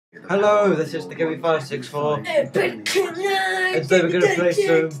Hello, this is the Gimmy564. And today we're gonna play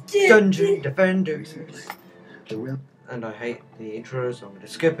some Dungeon Defenders. And I hate the intro, so I'm gonna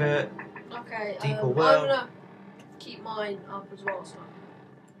skip it. Okay, Deeper I'm well. gonna keep mine up as well, so.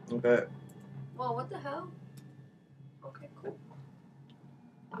 Okay. Whoa, what the hell? Okay, cool.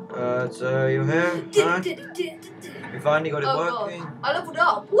 So you're here, huh? We finally got it working. God. I leveled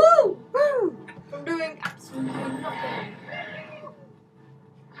up. Woo! Woo! I'm doing absolutely nothing.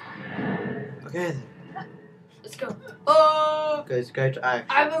 Okay then. Let's go. Oh! Okay, let's go to action.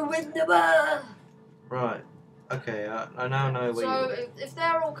 I'm a winner! Right. Okay, I now know where So, you if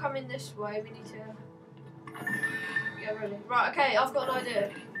they're all coming this way, we need to get ready. Right, okay, I've got an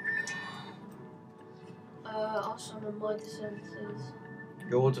idea. I'll summon my defences.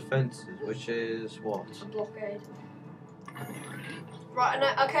 Your defences, which is what? A blockade. Right,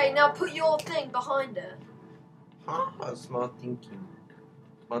 and okay, now put your thing behind it. Huh? Smart thinking.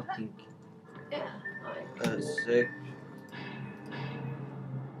 Smart thinking. Yeah, like. Sick.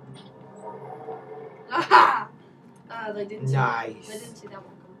 Aha! They didn't see Nice. They didn't see that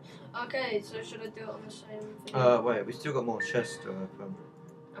one coming. Okay, so should I do it on the same thing? Wait, we still got more chests to open.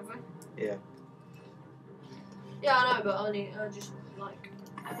 Have we? Yeah. Yeah, I know, but only just like.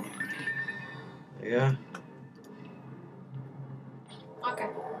 Yeah. Okay.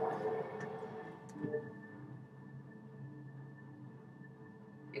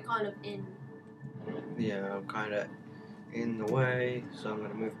 You're kind of in. Yeah, I'm kind of in the way, so I'm going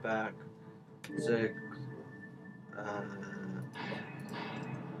to move back. 6.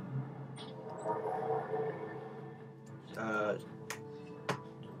 God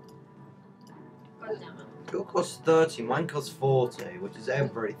damn it. Your costs 30, mine costs 40, which is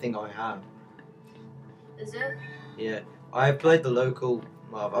everything I have. Is it? Yeah, I played the local.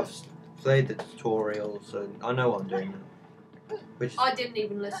 Well, I've played the tutorial, so I know what I'm doing now. Which I didn't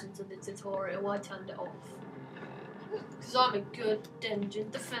even listen to the tutorial. I turned it off because I'm a good dungeon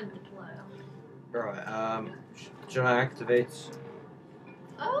defender player. right. Should I activate?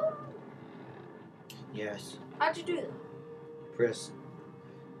 Yes. How'd you do that? Press.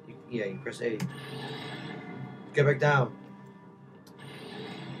 Yeah, you press A. Go back down.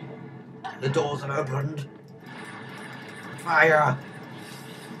 The doors have opened. Fire!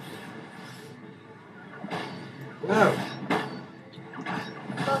 No!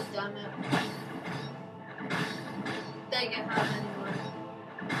 God damn it. They get hurt anyway.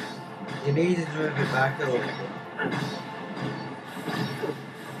 You needed to move it back a little bit.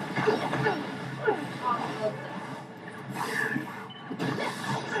 Oh, God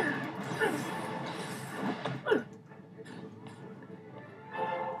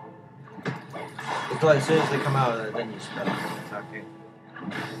It's like as soon as they come out of there, then you start attacking.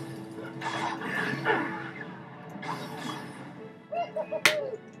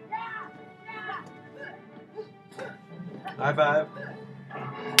 High five.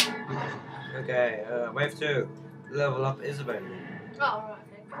 Okay, wave 2. Level up Isabel. Oh,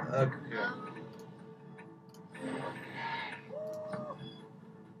 right, okay. Okay.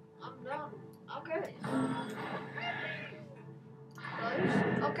 I'm done. Okay.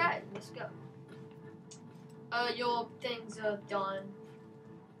 Close. Okay, let's go. Your things are done.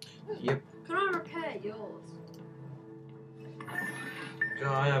 Yep. Can I repair yours?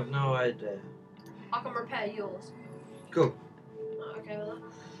 I have no idea. I can repair yours. Cool. Okay, well that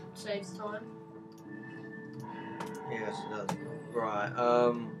saves time. Yes, it does. Right,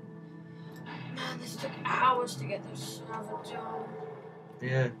 Man, this took hours to get this server done.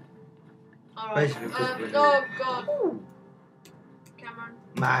 yeah. Alright. Basically, because we're Oh god. Cameron,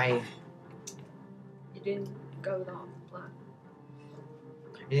 My. you didn't go with that plan.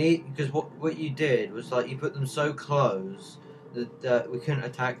 Because what you did was like you put them so close that we couldn't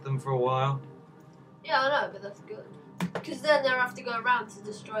attack them for a while. Yeah, I know, but that's good. Because then they'll have to go around to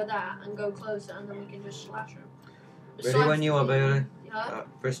destroy that and go closer, and then we can just slash them. Ready when you are, Bailey? Yeah.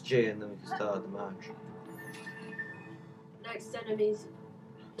 Press G and then we can start the match. Next enemies.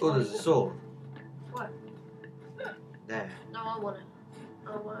 Oh, there's a sword. What? There. No, I want it. I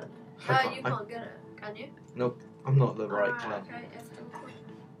want it. I You can't- can't get it, can you? Nope, I'm not the right Alright, clan. okay, F2.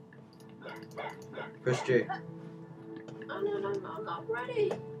 Press G. No, I'm not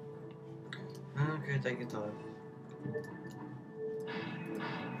ready. Okay, take your time.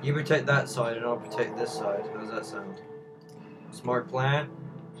 You protect that side and I'll protect this side. How does that sound? Smart plan?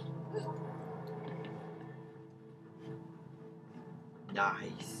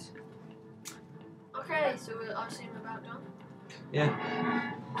 Nice. Okay, so I assume about done.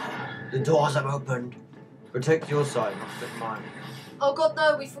 Yeah. The doors have opened. Protect your side, not protect mine. Oh god,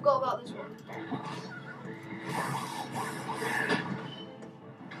 no, we forgot about this one.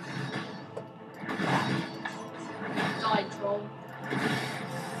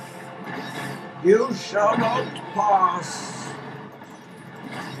 You shall not pass.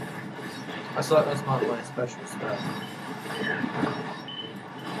 That's my special spell.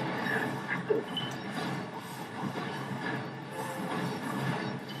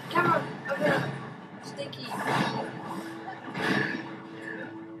 Cameron, over there. Stinky. Do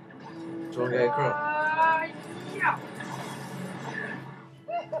you want to get across? Yeah.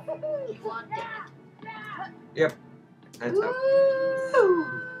 You are dead. Yep. Hands up. Woo!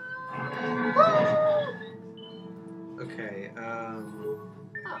 Okay. Oh.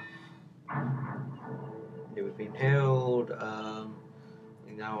 Yeah, we've been healed.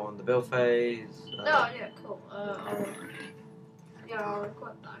 We're now on the build phase. Oh, yeah, cool. I'll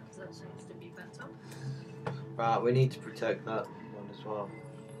equip that because that seems to be better. Right, we need to protect that one as well.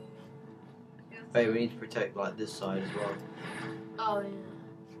 Yes. Hey, we need to protect like this side as well. Oh, yeah.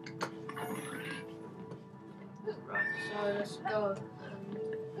 Right, so let's go.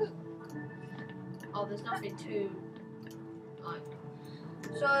 Oh, there's nothing to like.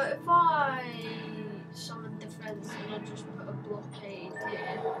 So if I summon defense and I just put a blockade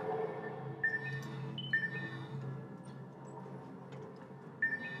here.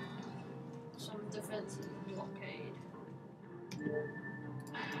 Summon defense and blockade.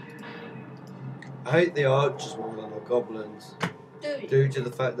 I hate the archers more than the goblins, Do you? due to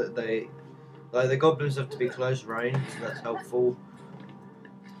the fact that the goblins have to be close range, so that's helpful.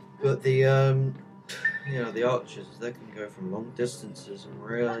 But the the archers, they can go from long distances and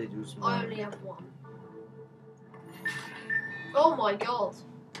really do some I damage. only have one. Oh my god.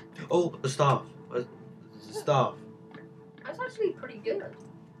 Oh, the staff. There's a staff. That's actually pretty good.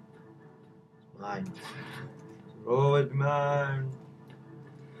 Mine. Oh, it's mine.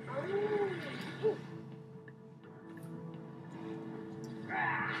 Oh.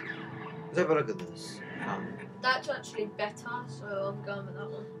 Let's have a look at this. That's actually better, so I'm going with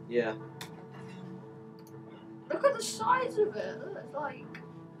that one. Yeah. Look at the size of it. It's like.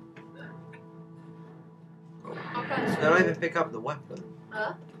 Okay, so. Don't even pick up the weapon.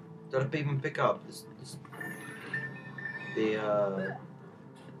 Huh? Don't even pick up the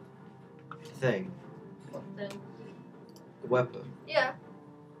thing. What thing? The weapon. Yeah.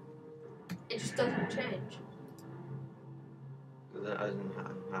 It just doesn't change. I didn't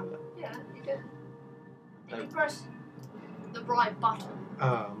have it. Yeah, you do. Did you Oh. press the right button?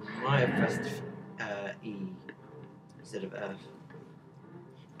 I have pressed E instead of F.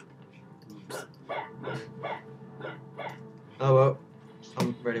 Oops. Oh well.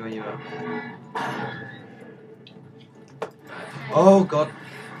 I'm ready when you are. Oh god.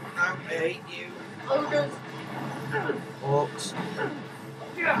 I hate you. Oh, there's. Orcs.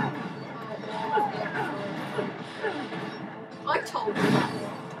 I told you that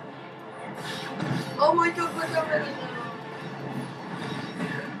one. Oh my god, we're already there.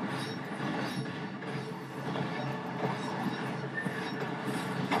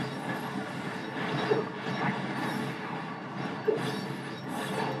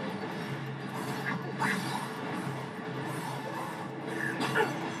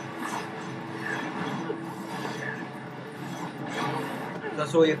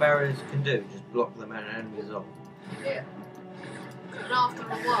 That's all your barriers can do, just block them and enemies off. Yeah. And after a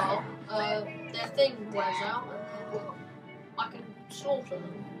while, their thing wears out and I can slaughter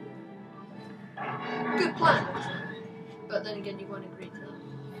them. Good plan, actually. But then again, you won't agree to that.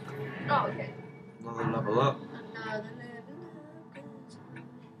 Oh, okay. Another level up. Another level up.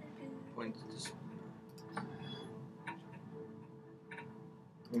 Point to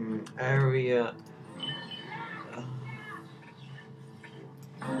area.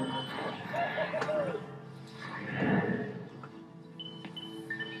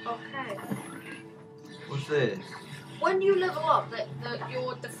 Okay. What's this? When you level up,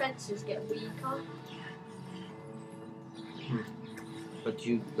 your defenses get weaker. But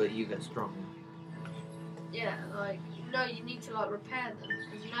you get stronger. Yeah, like no, you need to like repair them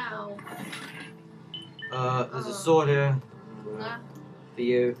because now. There's a sword here No, for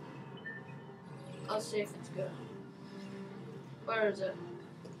you. I'll see if it's good. Where is it?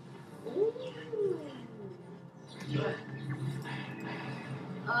 Ooh. Right.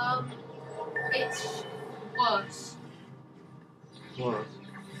 It's worse. What?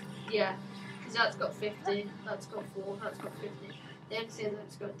 Yeah, because that's got 50, that's got 4, that's got 50. The only thing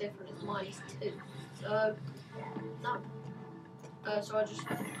that's got different is minus 2. So, no. So I just.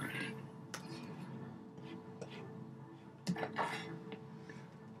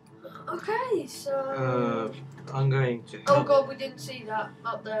 Okay, so. I'm going to. Oh god, we didn't see that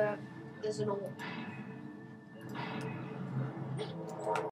up there. There's an orc.